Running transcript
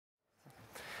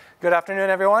Good afternoon,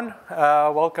 everyone.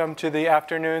 Welcome to the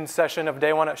afternoon session of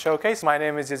Day 1 at Showcase. My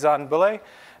name is Yazan Boulay,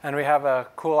 and we have a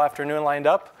cool afternoon lined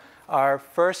up. Our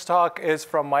first talk is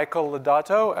from Michael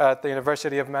Lodato at the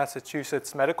University of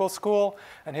Massachusetts Medical School,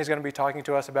 and he's going to be talking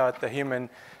to us about the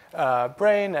human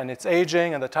brain and its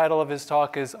aging, and the title of his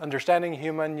talk is Understanding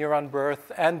Human Neuron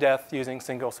Birth and Death Using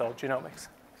Single-Cell Genomics.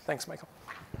 Thanks, Michael.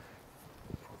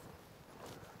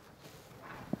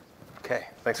 Okay,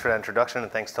 thanks for that introduction,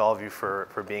 and thanks to all of you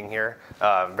for being here.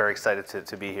 I'm very excited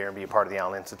to be here and be a part of the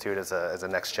Allen Institute as a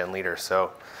next-gen leader.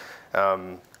 So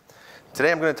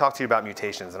today I'm going to talk to you about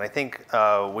mutations, and I think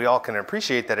we all can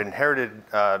appreciate that inherited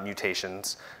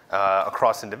mutations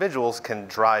across individuals can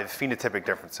drive phenotypic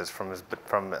differences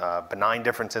from benign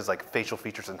differences like facial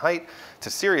features and height to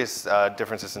serious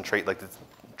differences in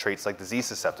traits like disease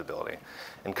susceptibility.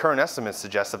 And current estimates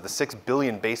suggest of the 6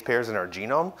 billion base pairs in our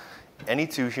genome, any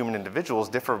two human individuals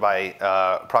differ by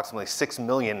approximately 6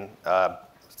 million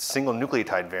single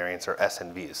nucleotide variants, or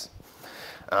SNVs.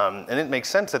 And it makes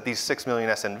sense that these 6 million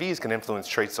SNVs can influence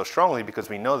traits so strongly because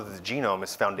we know that the genome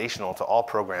is foundational to all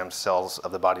programs cells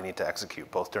of the body need to execute,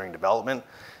 both during development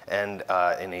and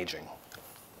in aging.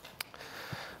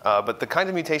 But the kinds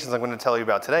of mutations I'm going to tell you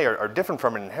about today are different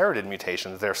from inherited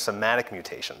mutations. They're somatic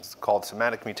mutations, called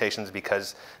somatic mutations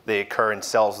because they occur in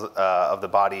cells of the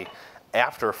body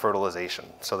after fertilization.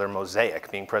 So they're mosaic,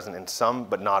 being present in some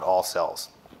but not all cells.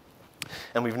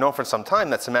 And we've known for some time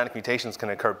that somatic mutations can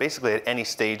occur basically at any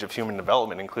stage of human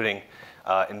development, including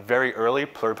in very early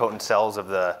pluripotent cells of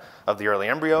the early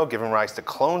embryo, giving rise to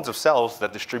clones of cells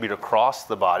that distribute across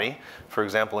the body, for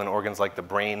example, in organs like the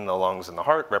brain, the lungs, and the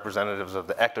heart, representatives of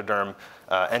the ectoderm,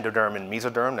 endoderm, and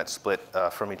mesoderm that split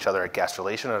from each other at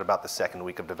gastrulation at about the second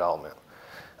week of development.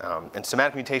 And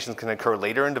somatic mutations can occur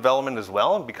later in development as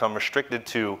well and become restricted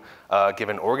to a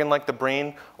given organ like the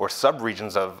brain or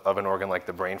subregions of an organ like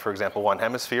the brain, for example, one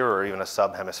hemisphere or even a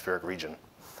subhemispheric region.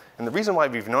 And the reason why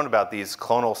we've known about these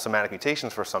clonal somatic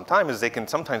mutations for some time is they can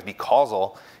sometimes be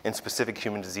causal in specific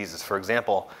human diseases. For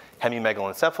example,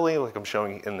 hemimegalencephaly, like I'm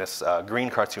showing in this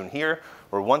green cartoon here,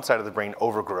 where one side of the brain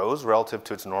overgrows relative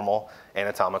to its normal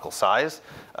anatomical size.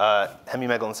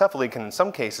 Hemimegalencephaly can in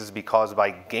some cases be caused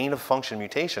by gain-of-function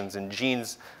mutations in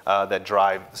genes that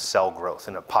drive cell growth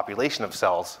in a population of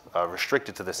cells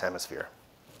restricted to this hemisphere.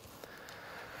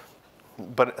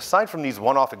 But aside from these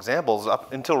one-off examples,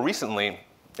 up until recently,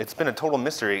 it's been a total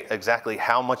mystery exactly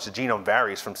how much the genome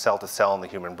varies from cell to cell in the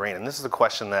human brain. And this is a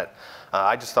question that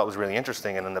I just thought was really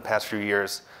interesting. And in the past few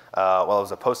years, while I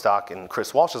was a postdoc in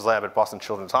Chris Walsh's lab at Boston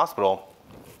Children's Hospital,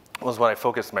 was what I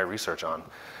focused my research on.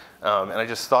 And I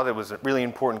just thought it was a really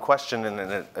important question and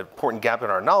an important gap in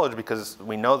our knowledge because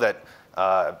we know that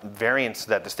variants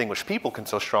that distinguish people can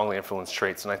so strongly influence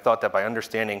traits. And I thought that by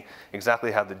understanding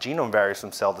exactly how the genome varies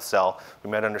from cell to cell,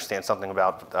 we might understand something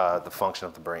about the function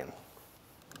of the brain.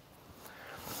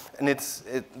 And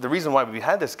the reason why we've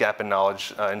had this gap in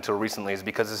knowledge until recently is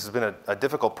because this has been a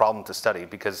difficult problem to study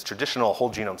because traditional whole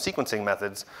genome sequencing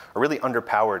methods are really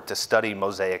underpowered to study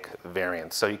mosaic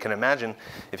variants. So you can imagine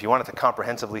if you wanted to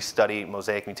comprehensively study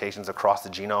mosaic mutations across the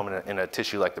genome in a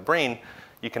tissue like the brain,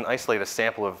 you can isolate a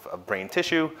sample of brain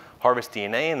tissue, harvest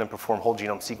DNA, and then perform whole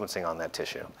genome sequencing on that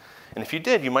tissue. And if you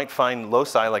did, you might find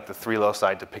loci like the 3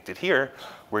 loci depicted here,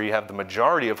 where you have the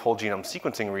majority of whole genome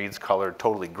sequencing reads colored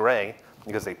totally gray,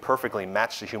 because they perfectly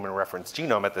match the human reference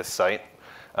genome at this site.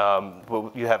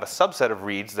 But you have a subset of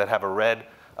reads that have a red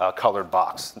colored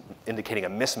box, indicating a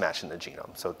mismatch in the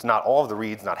genome. So it's not all of the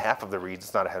reads, not half of the reads,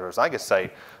 it's not a heterozygous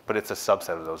site, but it's a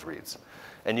subset of those reads.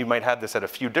 And you might have this at a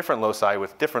few different loci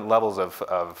with different levels of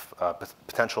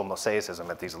potential mosaicism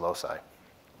at these loci.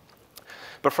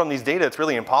 But from these data, it's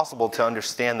really impossible to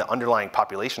understand the underlying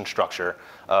population structure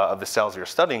of the cells you're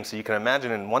studying. So you can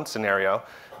imagine in one scenario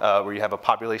where you have a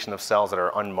population of cells that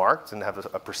are unmarked and have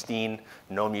a pristine,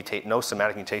 no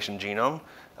somatic mutation genome,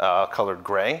 colored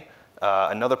gray.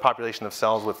 Another population of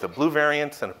cells with the blue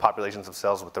variant and populations of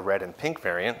cells with the red and pink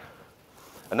variant.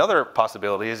 Another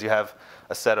possibility is you have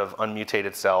a set of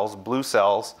unmutated cells, blue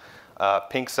cells,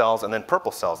 pink cells, and then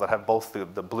purple cells that have both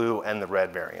the blue and the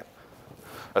red variant.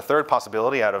 A third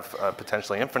possibility out of a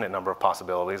potentially infinite number of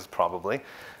possibilities, probably,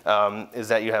 is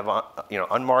that you have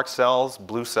unmarked cells,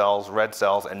 blue cells, red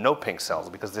cells, and no pink cells,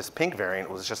 because this pink variant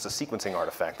was just a sequencing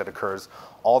artifact that occurs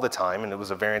all the time, and it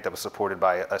was a variant that was supported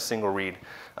by a single read,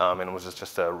 and it was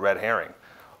just a red herring.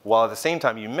 While at the same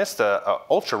time, you missed an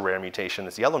ultra-rare mutation,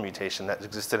 this yellow mutation that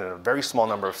existed in a very small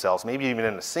number of cells, maybe even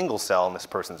in a single cell in this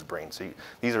person's brain. So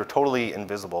these are totally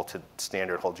invisible to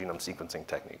standard whole genome sequencing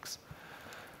techniques.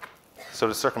 So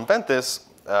to circumvent this,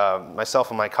 myself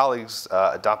and my colleagues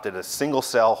adopted a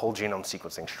single-cell whole genome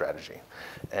sequencing strategy.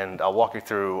 And I'll walk you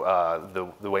through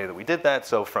the way that we did that.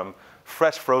 So from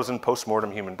fresh, frozen,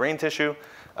 post-mortem human brain tissue,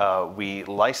 we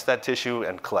lyse that tissue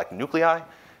and collect nuclei.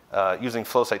 Using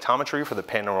flow cytometry for the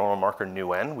pan-neuronal marker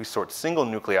nu-n, we sort single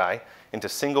nuclei into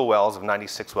single wells of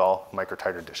 96-well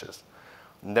microtiter dishes.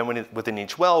 And then within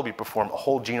each well, we perform a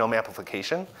whole genome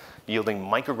amplification, yielding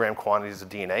microgram quantities of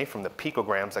DNA from the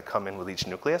picograms that come in with each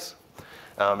nucleus.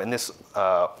 And this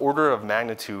order of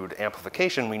magnitude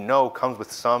amplification, we know, comes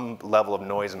with some level of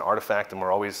noise and artifact, and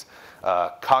we're always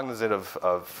cognizant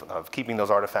of keeping those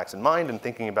artifacts in mind and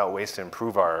thinking about ways to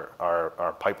improve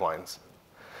our pipelines.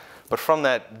 But from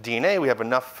that DNA, we have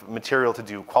enough material to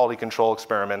do quality control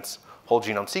experiments, whole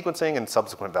genome sequencing, and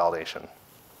subsequent validation.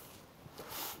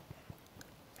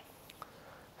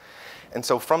 And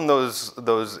so from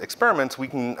those experiments, we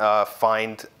can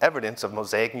find evidence of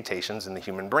mosaic mutations in the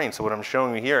human brain. So what I'm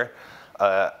showing you here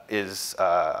is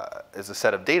a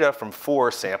set of data from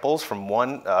 4 samples from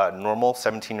one normal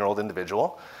 17-year-old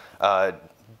individual,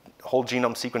 whole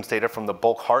genome sequence data from the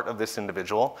bulk heart of this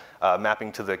individual,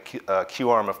 mapping to the Q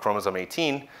arm of chromosome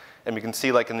 18. And we can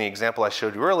see, like in the example I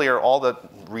showed you earlier, all the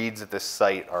reads at this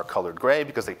site are colored gray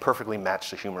because they perfectly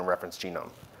match the human reference genome.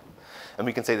 And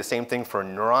we can say the same thing for a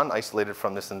neuron isolated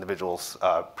from this individual's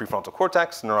prefrontal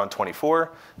cortex. Neuron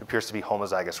 24 appears to be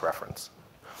homozygous reference.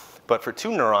 But for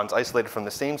 2 neurons isolated from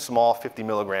the same small 50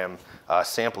 milligram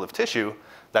sample of tissue,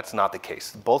 that's not the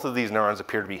case. Both of these neurons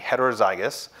appear to be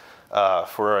heterozygous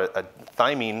for a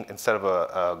thymine instead of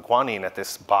a guanine at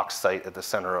this box site at the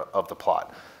center of the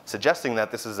plot, suggesting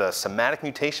that this is a somatic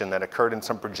mutation that occurred in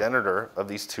some progenitor of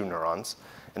these 2 neurons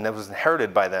and that was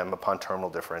inherited by them upon terminal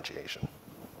differentiation.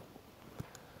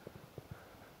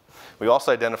 We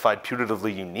also identified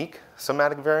putatively unique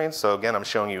somatic variants. So again, I'm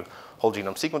showing you whole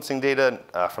genome sequencing data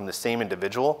from the same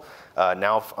individual,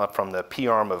 now from the P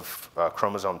arm of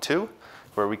chromosome 2,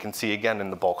 where we can see again in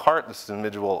the bulk heart, this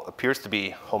individual appears to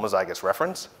be homozygous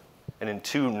reference. And in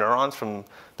 2 neurons from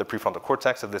the prefrontal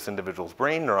cortex of this individual's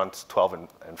brain, neurons 12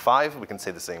 and 5, we can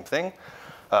say the same thing.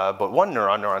 But one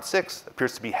neuron, neuron 6,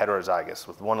 appears to be heterozygous,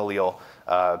 with one allele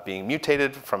being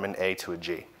mutated from an A to a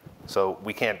G. So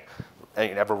we can't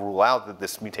ever rule out that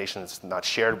this mutation is not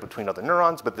shared between other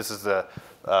neurons, but this is a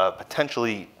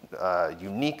potentially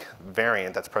unique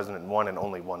variant that's present in one and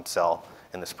only one cell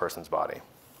in this person's body.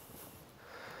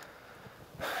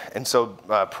 And so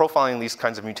profiling these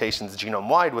kinds of mutations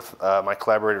genome-wide with my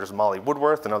collaborators Molly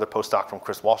Woodworth, another postdoc from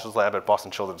Chris Walsh's lab at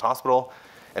Boston Children's Hospital,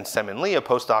 and Semin Lee, a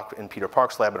postdoc in Peter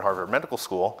Park's lab at Harvard Medical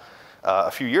School.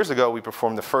 A few years ago, we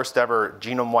performed the first ever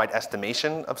genome-wide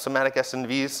estimation of somatic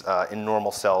SNVs in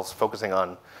normal cells, focusing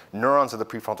on neurons of the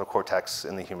prefrontal cortex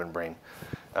in the human brain.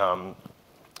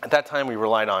 At that time, we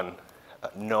relied on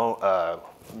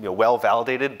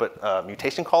well-validated but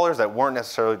mutation callers that weren't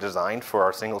necessarily designed for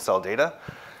our single-cell data.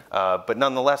 But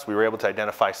nonetheless, we were able to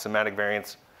identify somatic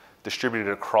variants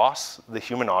distributed across the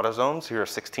human autosomes. Here are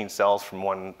 16 cells from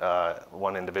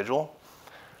one individual.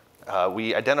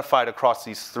 We identified across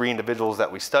these 3 individuals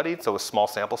that we studied, so a small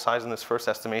sample size in this first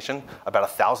estimation, about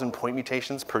 1,000 point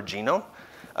mutations per genome.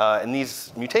 And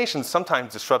these mutations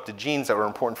sometimes disrupted genes that were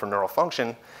important for neural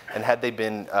function, and had they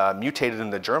been mutated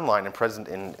in the germline and present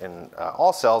in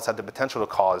all cells, had the potential to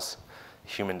cause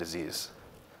human disease.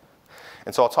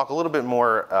 And so I'll talk a little bit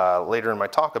more later in my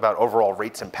talk about overall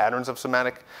rates and patterns of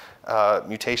somatic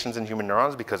mutations in human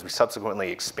neurons, because we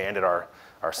subsequently expanded our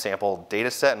sample data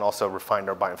set and also refined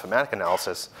our bioinformatic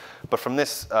analysis. But from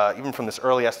this, even from this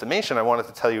early estimation, I wanted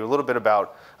to tell you a little bit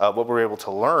about what we were able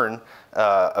to learn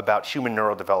about human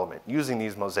neurodevelopment using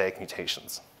these mosaic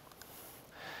mutations.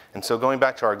 And so going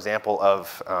back to our example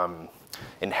of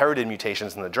inherited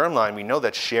mutations in the germline, we know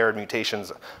that shared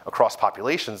mutations across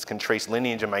populations can trace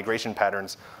lineage and migration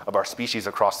patterns of our species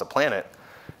across the planet.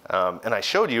 And I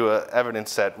showed you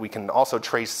evidence that we can also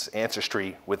trace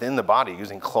ancestry within the body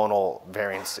using clonal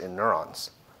variants in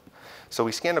neurons. So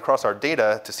we scanned across our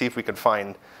data to see if we could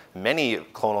find many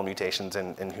clonal mutations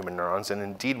in human neurons. And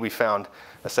indeed, we found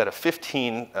a set of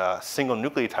 15 single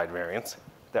nucleotide variants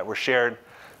that were shared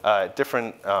at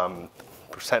different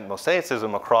percent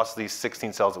mosaicism across these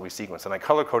 16 cells that we sequenced. And I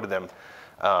color-coded them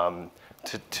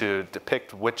to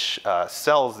depict which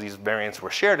cells these variants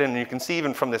were shared in. And you can see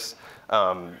even from this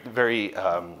very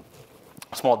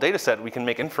small data set, we can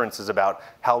make inferences about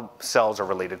how cells are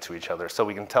related to each other. So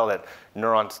we can tell that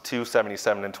neurons 2,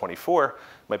 77, and 24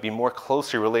 might be more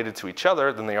closely related to each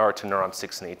other than they are to neurons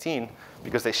 6 and 18,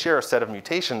 because they share a set of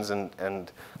mutations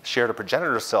and shared a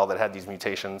progenitor cell that had these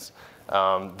mutations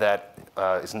that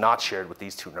is not shared with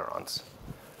these 2 neurons.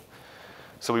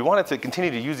 So we wanted to continue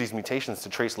to use these mutations to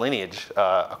trace lineage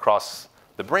across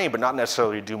the brain, but not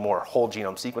necessarily do more whole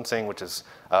genome sequencing, which is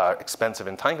expensive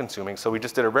and time consuming. So we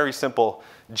just did a very simple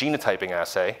genotyping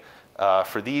assay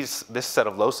for this set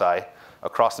of loci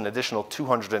across an additional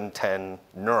 210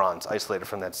 neurons isolated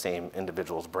from that same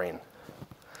individual's brain.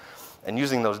 And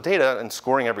using those data and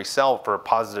scoring every cell for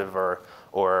positive or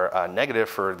negative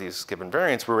for these given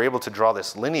variants, we were able to draw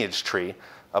this lineage tree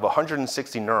of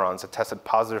 160 neurons that tested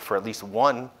positive for at least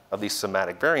one of these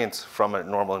somatic variants from a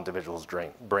normal individual's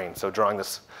brain. So drawing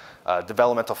this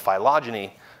developmental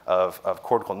phylogeny of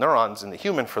cortical neurons in the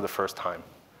human for the first time.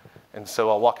 And so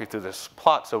I'll walk you through this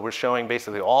plot. So we're showing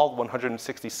basically all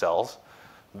 160 cells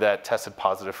that tested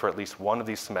positive for at least one of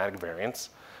these somatic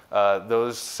variants.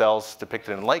 Those cells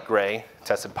depicted in light gray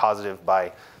tested positive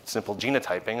by simple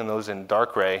genotyping, and those in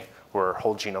dark gray were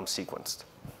whole genome sequenced.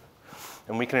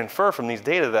 And we can infer from these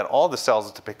data that all the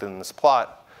cells depicted in this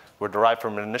plot were derived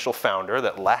from an initial founder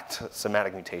that lacked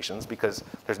somatic mutations, because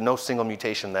there's no single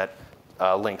mutation that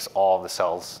links all of the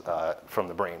cells from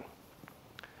the brain.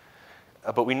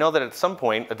 But we know that at some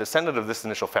point, a descendant of this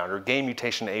initial founder gained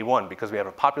mutation A1, because we have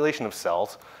a population of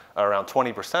cells, around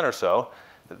 20% or so,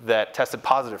 that tested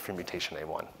positive for mutation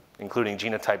A1, including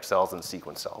genotype cells and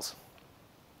sequence cells.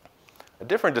 A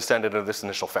different descendant of this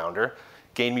initial founder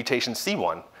gained mutation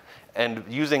C1. And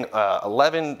using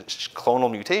 11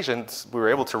 clonal mutations, we were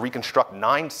able to reconstruct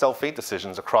 9 cell fate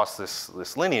decisions across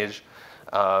this lineage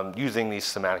using these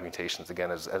somatic mutations,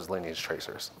 again, as lineage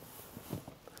tracers.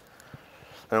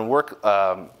 And in work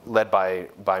led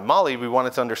by Molly, we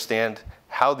wanted to understand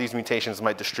how these mutations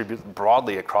might distribute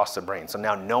broadly across the brain. So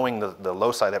now knowing the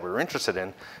loci that we were interested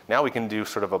in, now we can do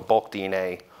sort of a bulk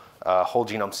DNA whole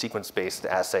genome sequence-based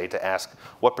assay to ask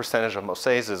what percentage of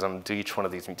mosaicism do each one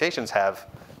of these mutations have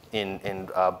in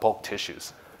bulk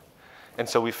tissues. And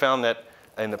so we found that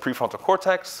in the prefrontal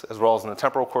cortex, as well as in the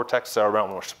temporal cortex,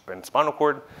 cerebellum, and spinal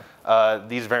cord,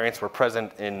 these variants were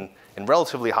present in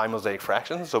relatively high mosaic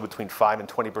fractions, so between 5 and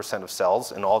 20% of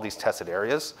cells in all these tested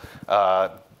areas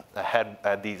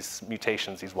had these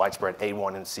mutations, these widespread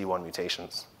A1 and C1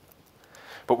 mutations.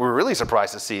 But what we're really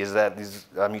surprised to see is that these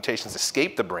mutations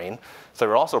escaped the brain, so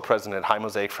they're also present at high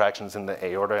mosaic fractions in the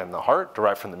aorta and the heart,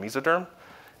 derived from the mesoderm,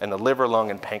 and the liver,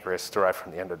 lung, and pancreas derived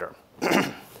from the endoderm.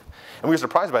 And we were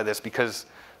surprised by this because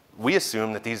we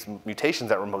assumed that these mutations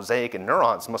that were mosaic in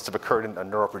neurons must have occurred in a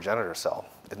neuroprogenitor cell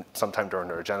sometime during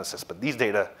neurogenesis. But these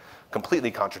data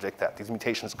completely contradict that. These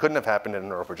mutations couldn't have happened in a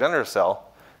neuroprogenitor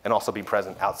cell and also be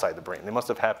present outside the brain. They must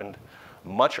have happened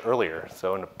much earlier,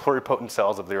 so in the pluripotent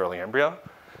cells of the early embryo,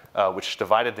 which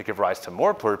divided to give rise to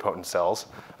more pluripotent cells,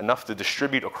 enough to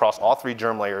distribute across all 3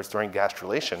 germ layers during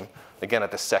gastrulation, again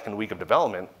at the 2nd week of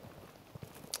development,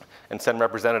 and send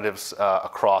representatives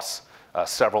across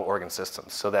several organ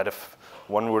systems, so that if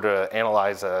one were to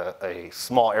analyze a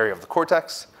small area of the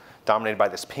cortex dominated by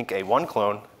this pink A1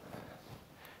 clone,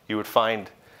 you would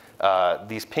find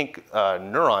these pink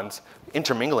neurons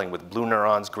intermingling with blue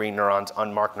neurons, green neurons,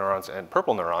 unmarked neurons, and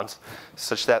purple neurons,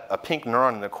 such that a pink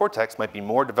neuron in the cortex might be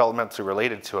more developmentally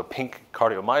related to a pink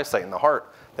cardiomyocyte in the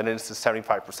heart than it is to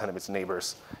 75% of its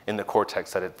neighbors in the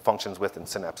cortex that it functions with and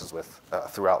synapses with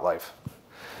throughout life.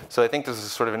 So I think this is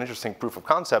sort of an interesting proof of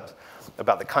concept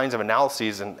about the kinds of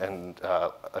analyses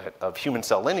of human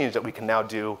cell lineage that we can now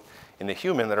do in the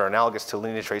human that are analogous to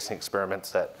lineage tracing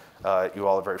experiments that you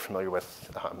all are very familiar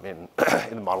with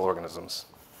in model organisms.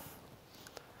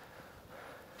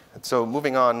 And so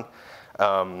moving on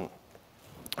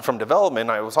from development,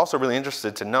 I was also really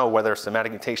interested to know whether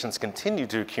somatic mutations continue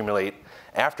to accumulate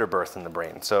after birth in the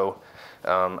brain. So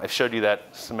I've showed you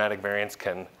that somatic variants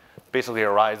can basically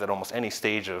arise at almost any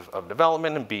stage of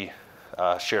development and be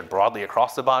shared broadly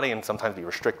across the body and sometimes be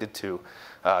restricted to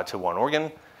one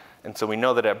organ. And so we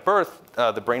know that at birth,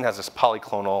 the brain has this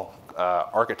polyclonal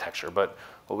architecture. But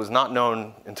what was not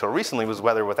known until recently was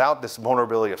whether without this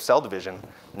vulnerability of cell division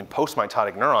in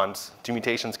post-mitotic neurons, do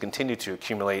mutations continue to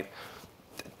accumulate,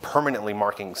 permanently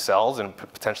marking cells and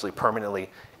potentially permanently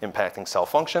impacting cell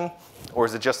function? Or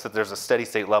is it just that there's a steady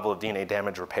state level of DNA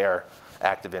damage repair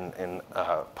active in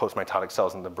post-mitotic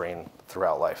cells in the brain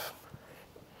throughout life?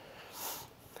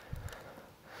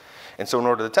 And so in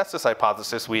order to test this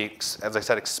hypothesis, we, as I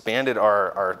said, expanded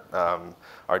our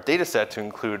data set to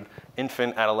include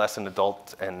infant, adolescent,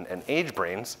 adult, and age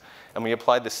brains. And we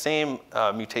applied the same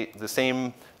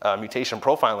mutation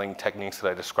profiling techniques that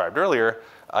I described earlier,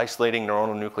 isolating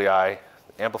neuronal nuclei,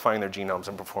 amplifying their genomes,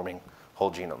 and performing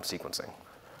whole genome sequencing.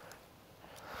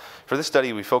 For this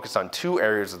study, we focused on two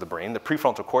areas of the brain, the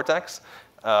prefrontal cortex,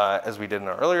 as we did in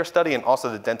our earlier study, and also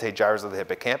the dentate gyrus of the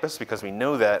hippocampus, because we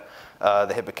know that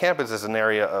the hippocampus is an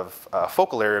area of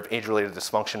focal area of age-related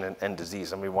dysfunction and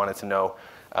disease, and we wanted to know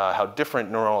how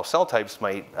different neuronal cell types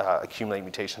might accumulate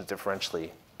mutations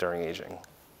differentially during aging.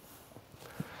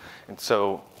 And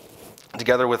so,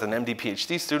 together with an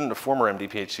MD-PhD student, a former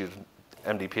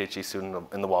MD-PhD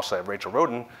student in the Walsh Lab, Rachel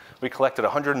Roden, we collected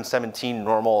 117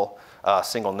 normal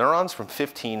single neurons from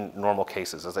 15 normal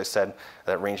cases, as I said,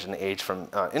 that ranged in age from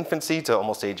infancy to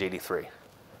almost age 83.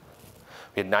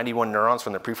 We had 91 neurons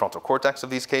from the prefrontal cortex of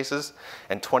these cases,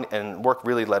 and work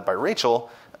really led by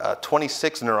Rachel,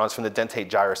 26 neurons from the dentate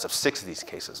gyrus of 6 of these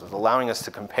cases, allowing us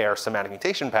to compare somatic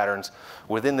mutation patterns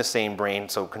within the same brain,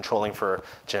 so controlling for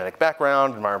genetic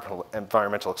background,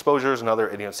 environmental exposures, and other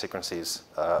idiosyncrasies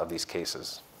of these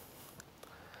cases.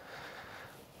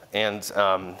 And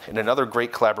in another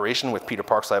great collaboration with Peter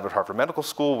Park's lab at Harvard Medical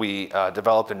School, we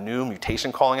developed a new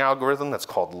mutation calling algorithm that's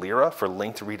called LYRA for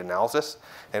linked read analysis.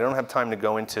 And I don't have time to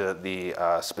go into the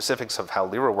specifics of how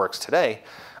LYRA works today,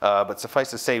 but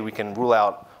suffice to say we can rule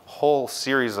out a whole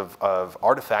series of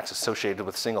artifacts associated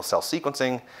with single cell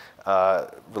sequencing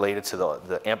related to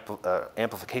the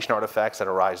amplification artifacts that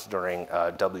arise during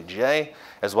WGA,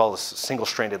 as well as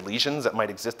single-stranded lesions that might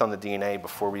exist on the DNA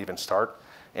before we even start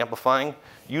amplifying,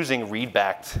 using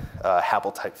read-backed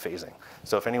haplotype phasing.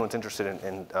 So if anyone's interested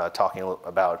in talking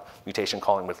about mutation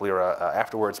calling with LYRA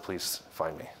afterwards, please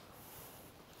find me.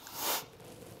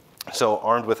 So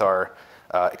armed with our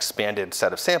expanded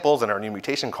set of samples and our new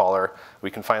mutation caller, we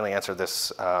can finally answer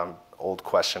this old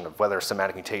question of whether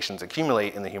somatic mutations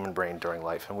accumulate in the human brain during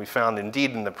life. And we found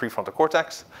indeed in the prefrontal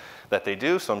cortex that they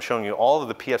do. So I'm showing you all of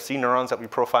the PFC neurons that we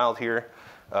profiled here,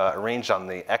 arranged on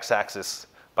the x-axis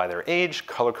by their age,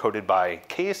 color-coded by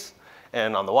case,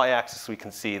 and on the y-axis we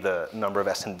can see the number of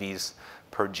SNVs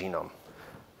per genome.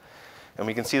 And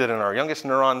we can see that in our youngest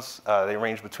neurons, they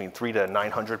range between 300 to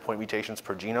 900 point mutations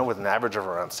per genome with an average of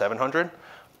around 700.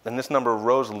 And this number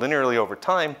rose linearly over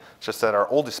time, just that our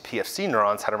oldest PFC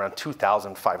neurons had around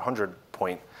 2,500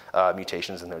 point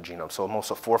mutations in their genome, so almost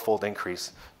a 4-fold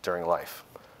increase during life.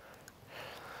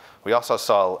 We also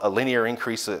saw a linear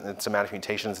increase in somatic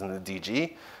mutations in the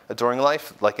DG during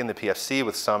life, like in the PFC,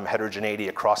 with some heterogeneity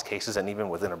across cases and even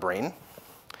within a brain.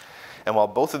 And while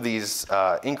both of these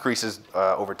increases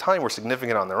over time were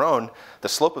significant on their own, the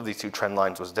slope of these two trend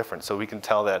lines was different. So we can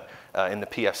tell that in the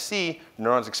PFC,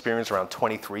 neurons experience around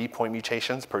 23 point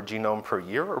mutations per genome per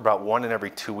year, or about 1 in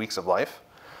every 2 weeks of life.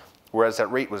 Whereas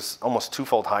that rate was almost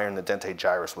 2-fold higher in the dentate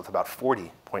gyrus, with about 40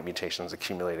 point mutations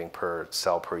accumulating per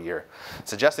cell per year,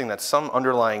 suggesting that some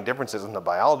underlying differences in the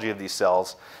biology of these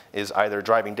cells is either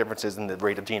driving differences in the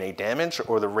rate of DNA damage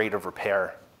or the rate of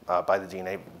repair by the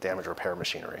DNA damage repair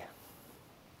machinery.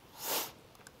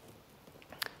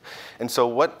 And so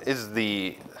what is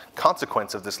the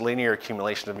consequence of this linear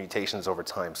accumulation of mutations over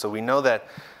time? So we know that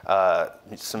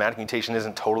somatic mutation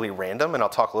isn't totally random, and I'll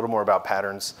talk a little more about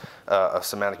patterns of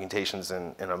somatic mutations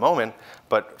in a moment.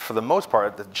 But for the most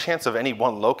part, the chance of any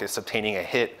one locus obtaining a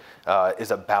hit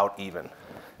is about even.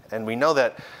 And we know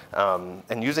that,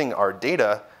 and using our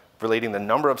data relating the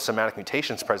number of somatic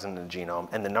mutations present in the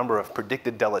genome and the number of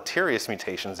predicted deleterious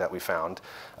mutations that we found,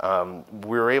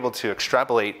 we were able to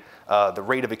extrapolate the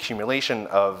rate of accumulation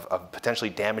of potentially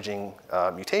damaging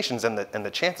mutations and the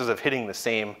chances of hitting the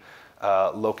same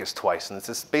locus twice. And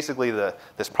this basically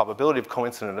this probability of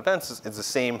coincident events is the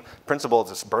same principle as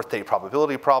this birthday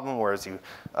probability problem, whereas you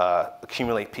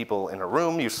accumulate people in a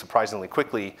room, you surprisingly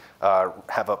quickly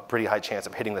have a pretty high chance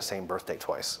of hitting the same birthday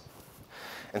twice.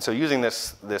 And so using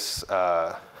this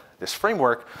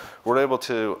framework, we're able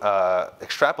to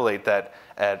extrapolate that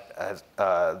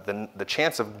the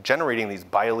chance of generating these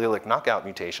biallelic knockout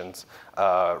mutations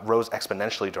rose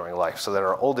exponentially during life. So that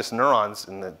our oldest neurons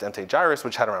in the dentate gyrus,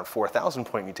 which had around 4,000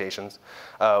 point mutations,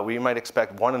 we might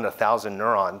expect 1 in 1,000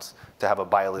 neurons to have a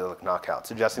biallelic knockout,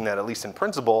 suggesting that at least in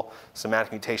principle,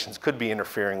 somatic mutations could be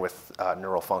interfering with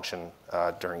neural function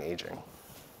during aging.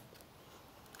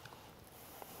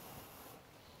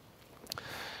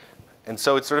 And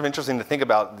so it's sort of interesting to think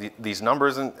about these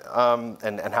numbers and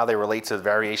how they relate to the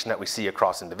variation that we see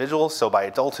across individuals. So by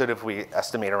adulthood, if we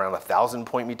estimate around 1,000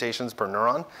 point mutations per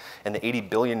neuron, and the 80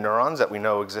 billion neurons that we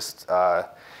know exist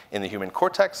in the human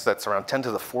cortex, that's around 10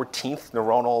 to the 14th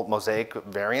neuronal mosaic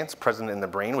variants present in the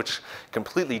brain, which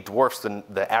completely dwarfs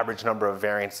the average number of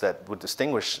variants that would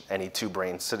distinguish any two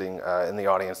brains sitting in the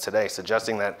audience today,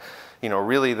 suggesting that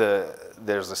really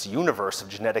there's this universe of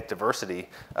genetic diversity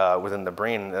within the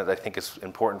brain that I think is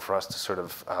important for us to sort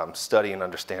of study and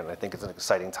understand. And I think it's an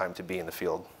exciting time to be in the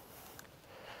field.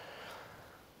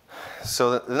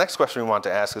 So the next question we want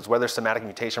to ask is whether somatic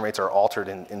mutation rates are altered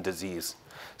in disease.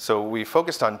 So we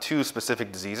focused on two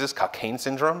specific diseases, Cockayne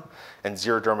syndrome and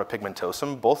xeroderma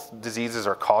pigmentosum. Both diseases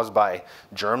are caused by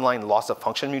germline loss of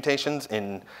function mutations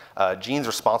in genes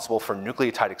responsible for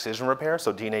nucleotide excision repair,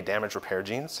 so DNA damage repair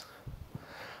genes.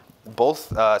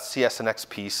 Both CS and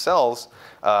XP cells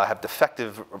have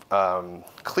defective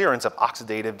clearance of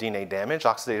oxidative DNA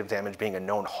damage being a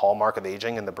known hallmark of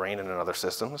aging in the brain and in other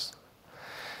systems.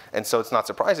 And so it's not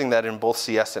surprising that in both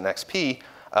CS and XP,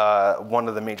 one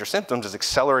of the major symptoms is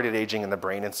accelerated aging in the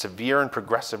brain and severe and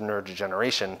progressive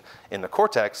neurodegeneration in the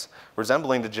cortex,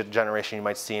 resembling the degeneration you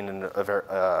might see in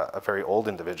a very old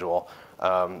individual.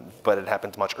 But it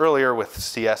happens much earlier, with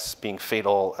CS being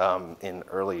fatal in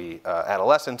early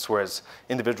adolescence, whereas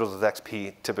individuals with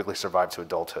XP typically survive to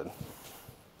adulthood.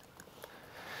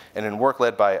 And in work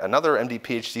led by another MD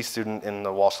PhD student in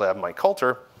the Walsh lab, Mike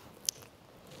Coulter,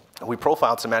 we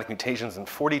profiled somatic mutations in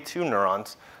 42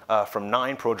 neurons from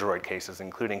 9 prodroid cases,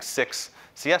 including 6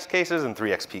 CS cases and 3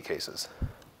 XP cases.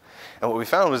 And what we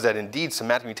found was that indeed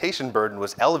somatic mutation burden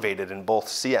was elevated in both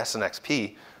CS and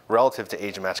XP relative to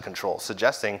age-matched control,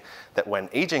 suggesting that when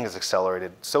aging is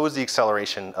accelerated, so is the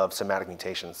acceleration of somatic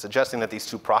mutations, suggesting that these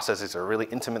two processes are really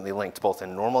intimately linked both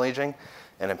in normal aging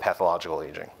and in pathological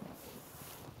aging.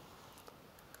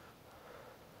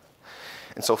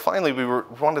 And so finally, we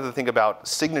wanted to think about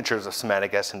signatures of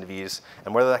somatic SNVs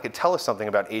and whether that could tell us something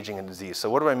about aging and disease. So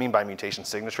what do I mean by mutation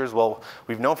signatures? Well,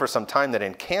 we've known for some time that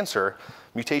in cancer,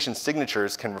 mutation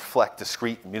signatures can reflect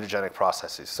discrete mutagenic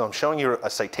processes. So I'm showing you a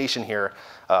citation here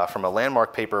from a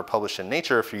landmark paper published in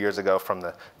Nature a few years ago from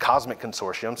the COSMIC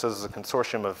Consortium. So this is a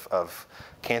consortium of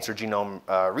cancer genome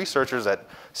researchers that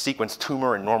sequenced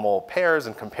tumor and normal pairs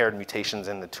and compared mutations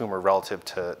in the tumor relative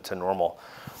to normal.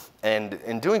 And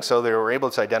in doing so, they were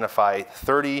able to identify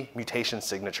 30 mutation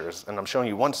signatures. And I'm showing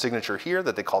you one signature here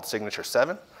that they called signature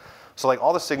 7. So like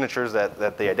all the signatures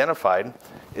that they identified,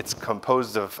 it's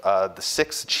composed of the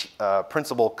 6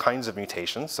 principal kinds of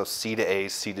mutations, so C to A,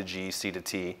 C to G, C to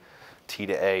T, T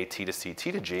to A, T to C,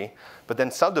 T to G, but then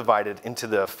subdivided into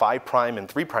the 5' and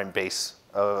 3' base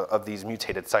of these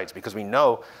mutated sites, because we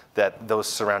know that those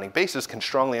surrounding bases can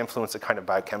strongly influence the kind of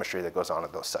biochemistry that goes on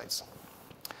at those sites.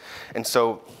 And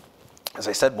so, as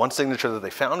I said, one signature that they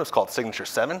found was called signature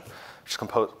 7, which is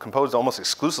composed almost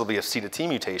exclusively of C to T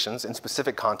mutations in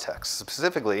specific contexts,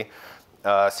 specifically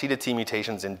C to T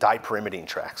mutations in dipyrimidine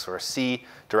tracks, or a C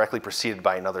directly preceded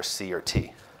by another C or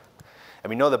T. And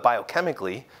we know that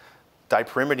biochemically,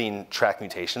 dipyrimidine track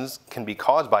mutations can be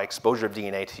caused by exposure of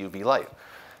DNA to UV light.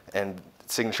 And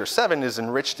signature 7 is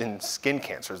enriched in skin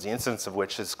cancers, the incidence of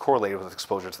which is correlated with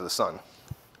exposure to the sun.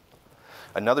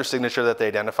 Another signature that they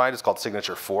identified is called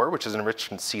signature 4, which is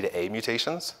enriched in C to A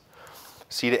mutations.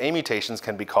 C to A mutations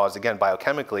can be caused, again,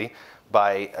 biochemically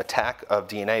by attack of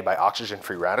DNA by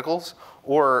oxygen-free radicals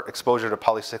or exposure to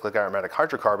polycyclic aromatic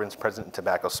hydrocarbons present in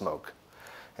tobacco smoke.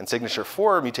 And signature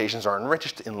 4 mutations are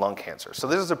enriched in lung cancer. So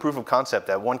this is a proof of concept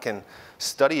that one can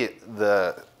study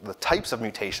the types of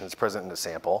mutations present in the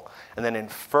sample and then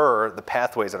infer the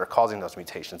pathways that are causing those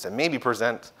mutations and maybe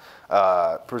present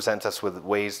us with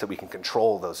ways that we can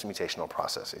control those mutational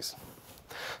processes.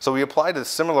 So we applied a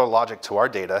similar logic to our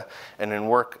data, and in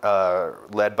work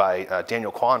led by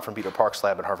Daniel Kwan from Peter Park's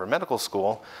lab at Harvard Medical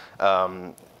School,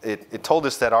 it told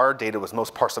us that our data was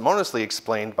most parsimoniously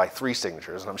explained by 3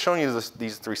 signatures. And I'm showing you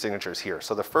these 3 signatures here.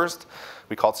 So the first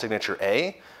we called signature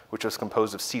A, which was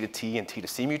composed of C to T and T to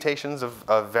C mutations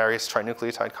of various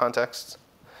trinucleotide contexts.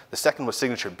 The second was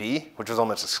signature B, which was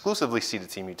almost exclusively C to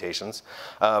T mutations,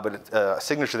 but a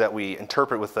signature that we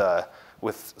interpret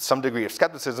with some degree of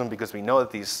skepticism, because we know that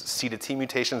these C to T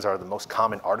mutations are the most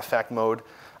common artifact mode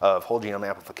of whole genome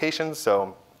amplification.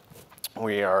 So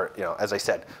we are, as I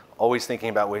said, always thinking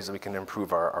about ways that we can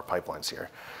improve our pipelines here.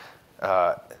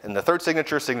 And the third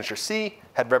signature, signature C,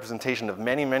 had representation of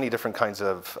many, many different kinds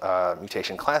of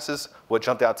mutation classes. What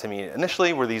jumped out to me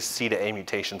initially were these C to A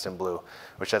mutations in blue,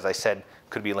 which, as I said,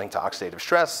 could be linked to oxidative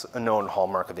stress, a known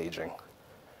hallmark of aging.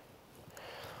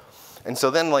 And so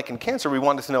then, like in cancer, we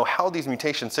wanted to know how these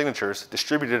mutation signatures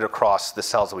distributed across the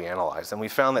cells that we analyzed. And we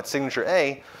found that signature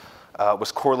A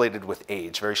was correlated with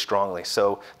age very strongly.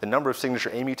 So the number of signature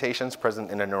A mutations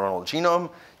present in a neuronal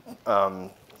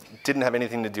genome didn't have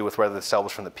anything to do with whether the cell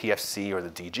was from the PFC or the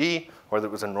DG, whether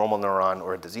it was a normal neuron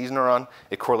or a diseased neuron.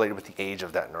 It correlated with the age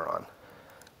of that neuron.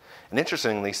 And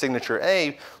interestingly, signature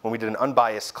A, when we did an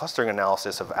unbiased clustering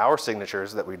analysis of our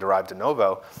signatures that we derived de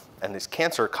novo, and these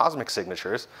cancer cosmic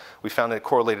signatures, we found that it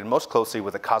correlated most closely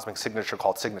with a cosmic signature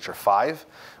called signature 5.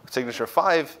 Signature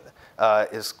 5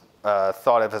 is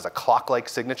thought of as a clock-like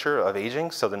signature of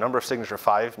aging. So the number of signature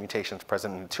 5 mutations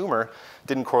present in the tumor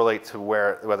didn't correlate to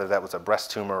whether that was a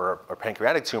breast tumor or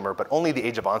pancreatic tumor, but only the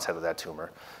age of onset of that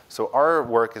tumor. So our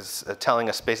work is telling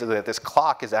us basically that this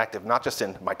clock is active not just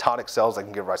in mitotic cells that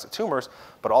can give rise to tumors,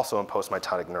 but also in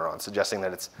post-mitotic neurons, suggesting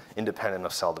that it's independent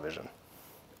of cell division.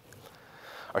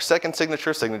 Our second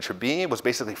signature, signature B, was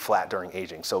basically flat during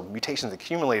aging. So mutations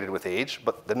accumulated with age,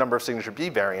 but the number of signature B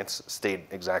variants stayed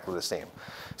exactly the same,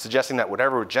 suggesting that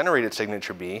whatever generated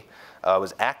signature B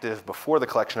was active before the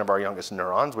collection of our youngest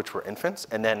neurons, which were infants,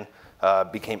 and then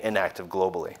became inactive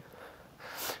globally.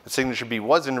 The signature B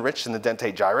was enriched in the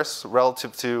dentate gyrus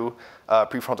relative to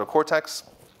prefrontal cortex,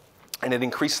 and it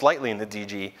increased slightly in the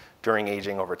DG during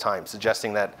aging over time,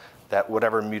 suggesting that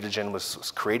whatever mutagen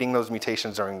was creating those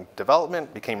mutations during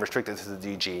development became restricted to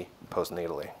the DG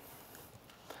postnatally.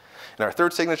 And our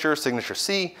third signature, signature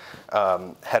C,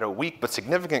 had a weak but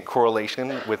significant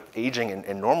correlation with aging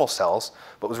in normal cells,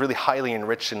 but was really highly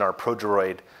enriched in our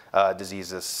progeroid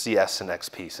diseases, CS and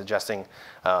XP, suggesting,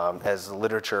 as the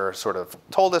literature sort of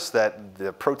told us, that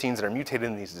the proteins that are mutated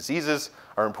in these diseases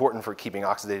are important for keeping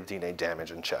oxidative DNA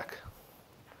damage in check.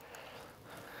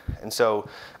 And so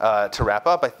to wrap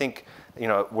up, I think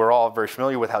we're all very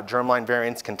familiar with how germline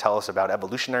variants can tell us about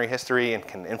evolutionary history and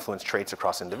can influence traits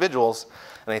across individuals.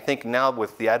 And I think now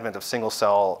with the advent of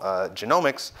single-cell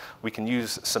genomics, we can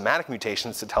use somatic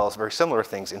mutations to tell us very similar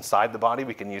things inside the body.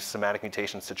 We can use somatic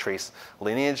mutations to trace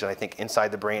lineage, and I think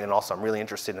inside the brain. And also I'm really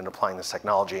interested in applying this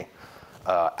technology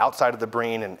outside of the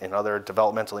brain and in other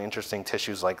developmentally interesting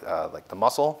tissues like the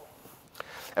muscle.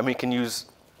 And we can use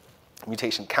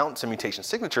mutation counts and mutation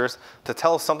signatures to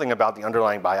tell us something about the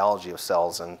underlying biology of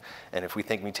cells. And if we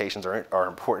think mutations are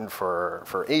important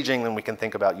for aging, then we can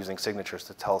think about using signatures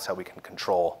to tell us how we can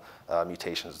control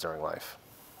mutations during life.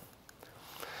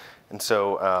 And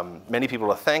so many people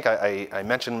to thank. I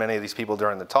mentioned many of these people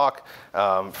during the talk.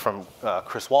 From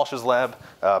Chris Walsh's lab,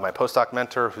 my postdoc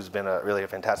mentor, who's been really a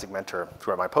fantastic mentor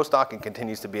throughout my postdoc and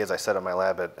continues to be, as I said, in my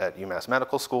lab at UMass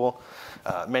Medical School.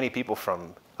 Many people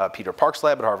from Peter Park's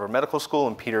lab at Harvard Medical School,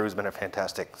 and Peter, who's been a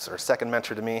fantastic sort of second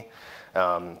mentor to me.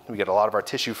 We get a lot of our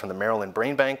tissue from the Maryland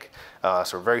Brain Bank,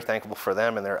 so we're very thankful for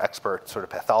them and their expert sort of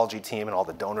pathology team and all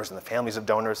the donors and the families of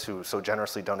donors who so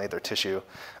generously donate their tissue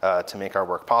to make our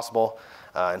work possible,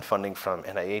 and funding from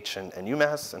NIH and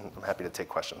UMass, and I'm happy to take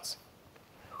questions.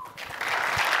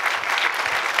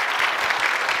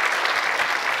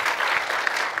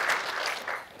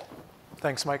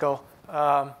 Thanks, Michael.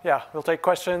 Yeah, we'll take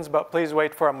questions, but please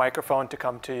wait for a microphone to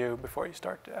come to you before you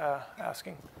start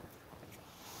asking.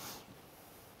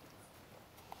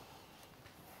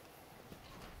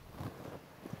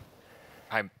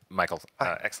 Hi, Michael.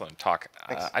 Excellent talk.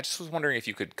 I just was wondering if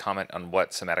you could comment on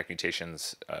what somatic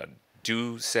mutations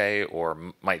do say or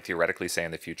might theoretically say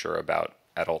in the future about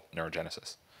adult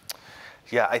neurogenesis.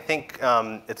 Yeah, I think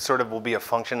it sort of will be a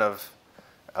function of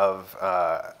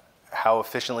how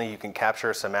efficiently you can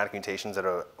capture somatic mutations at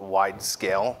a wide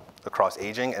scale across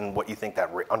aging and what you think that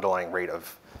underlying rate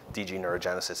of DG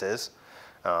neurogenesis is.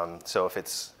 So if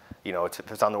it's,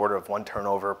 if it's on the order of 1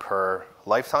 turnover per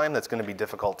lifetime, that's going to be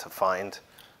difficult to find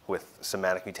with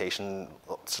somatic mutational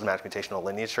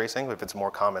lineage tracing. If it's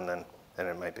more common, then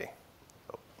it might be.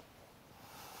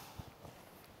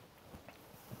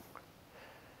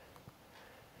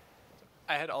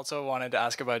 I had also wanted to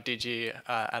ask about DG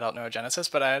adult neurogenesis,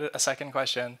 but I had a second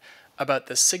question about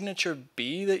the signature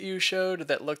B that you showed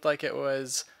that looked like it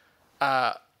was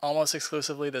almost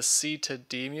exclusively the C to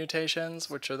D mutations,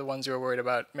 which are the ones you were worried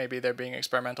about maybe there being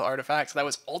experimental artifacts. That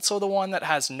was also the one that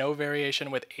has no variation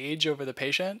with age over the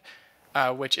patient,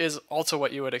 which is also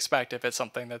what you would expect if it's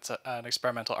something that's an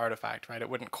experimental artifact, right? It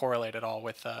wouldn't correlate at all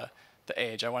with the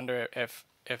age. I wonder if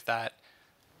that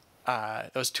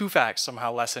those two facts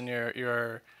somehow lessen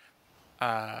your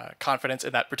confidence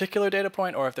in that particular data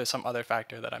point, or if there's some other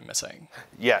factor that I'm missing.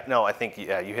 Yeah, no, I think you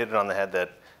hit it on the head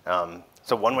that,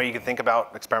 so one way you can think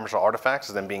about experimental artifacts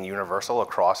is them being universal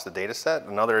across the data set.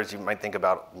 Another is you might think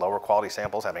about lower quality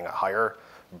samples having a higher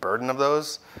burden of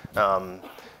those.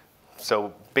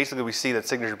 So basically we see that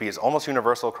signature B is almost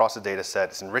universal across the data set.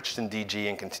 It's enriched in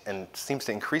DG and seems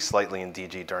to increase slightly in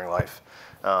DG during life.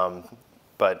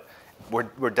 But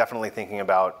we're definitely thinking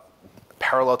about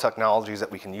parallel technologies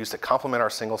that we can use to complement our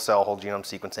single cell whole genome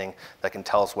sequencing that can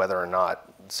tell us whether or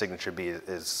not signature B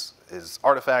is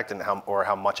artifact and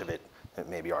how much of it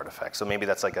may be artifact. So maybe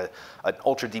that's like an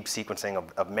ultra deep sequencing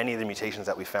of many of the mutations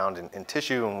that we found in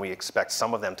tissue, and we expect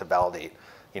some of them to validate,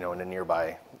 in a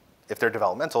nearby. If they're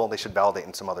developmental, they should validate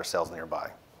in some other cells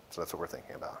nearby. So that's what we're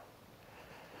thinking about.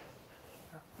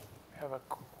 We have a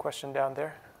question down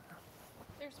there.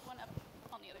 There's one up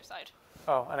on the other side.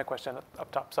 Oh, and a question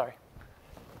up top, sorry.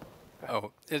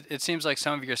 Oh, it seems like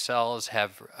some of your cells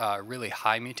have really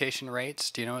high mutation rates.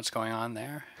 Do you know what's going on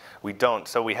there? We don't.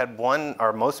 So we had one,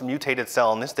 our most mutated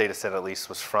cell in this data set at least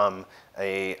was from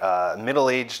a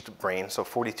middle-aged brain, so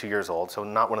 42 years old, so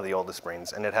not one of the oldest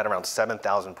brains, and it had around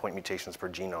 7,000 point mutations per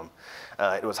genome.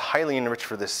 It was highly enriched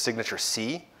for this signature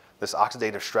C, this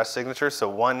oxidative stress signature. So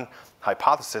one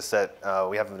hypothesis that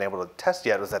we haven't been able to test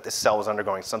yet was that this cell was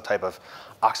undergoing some type of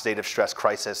oxidative stress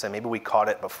crisis, and maybe we caught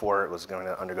it before it was going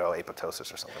to undergo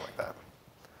apoptosis or something like that.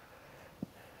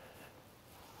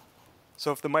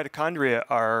 So if the mitochondria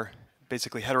are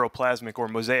basically heteroplasmic or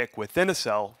mosaic within a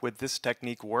cell, would this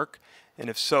technique work? And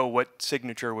if so, what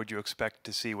signature would you expect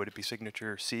to see? Would it be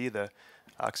signature C, the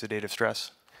oxidative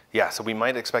stress? Yeah, so we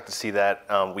might expect to see that.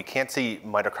 We can't see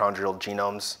mitochondrial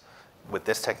genomes with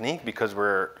this technique because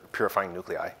we're purifying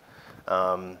nuclei.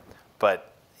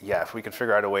 But yeah, if we can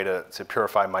figure out a way to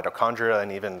purify mitochondria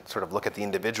and even sort of look at the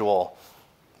individual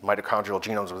mitochondrial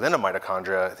genomes within a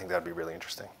mitochondria, I think that would be really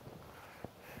interesting.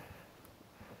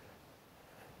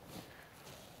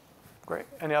 Great.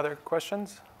 Any other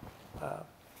questions?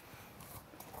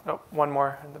 Oh, one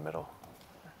more in the middle.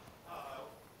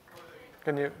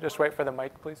 Can you just wait for the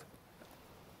mic, please?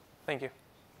 Thank you.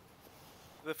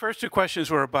 The first two questions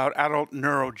were about adult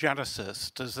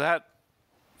neurogenesis. Does that,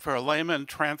 for a layman,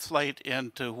 translate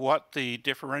into what the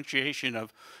differentiation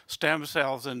of stem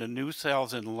cells into new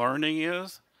cells in learning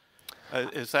is?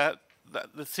 Is that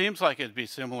it seems like it'd be a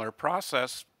similar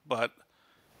process, but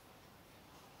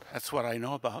that's what I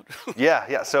know about.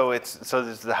 Yeah. So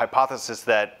there's the hypothesis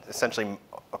that essentially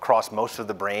across most of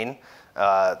the brain,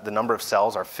 the number of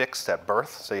cells are fixed at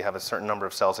birth. So you have a certain number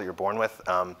of cells that you're born with.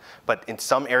 But in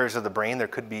some areas of the brain, there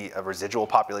could be a residual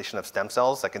population of stem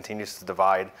cells that continues to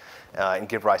divide and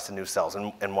give rise to new cells.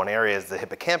 And one area is the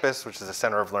hippocampus, which is the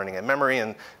center of learning and memory.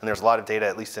 And there's a lot of data,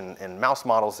 at least in mouse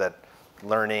models, that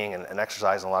learning and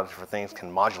exercise and a lot of different things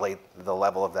can modulate the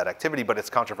level of that activity, but it's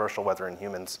controversial whether in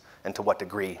humans and to what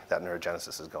degree that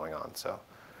neurogenesis is going on. So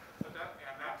and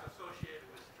that's associated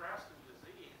with stress and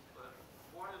disease, but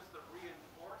what is the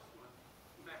reinforcement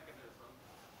mechanism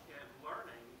in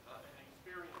learning and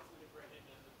experience integrated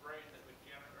in the brain that would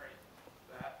generate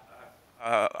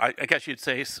that? I guess you'd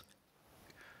say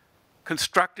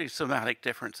constructive somatic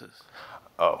differences.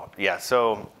 Oh, yeah.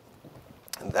 So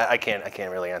I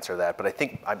can't really answer that, but I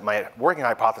think my working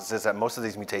hypothesis is that most of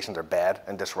these mutations are bad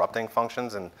and disrupting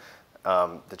functions, and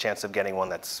the chance of getting one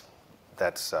that's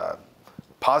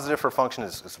positive for function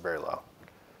is very low.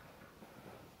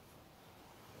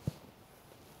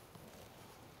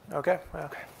 Okay.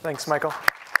 Thanks, Michael.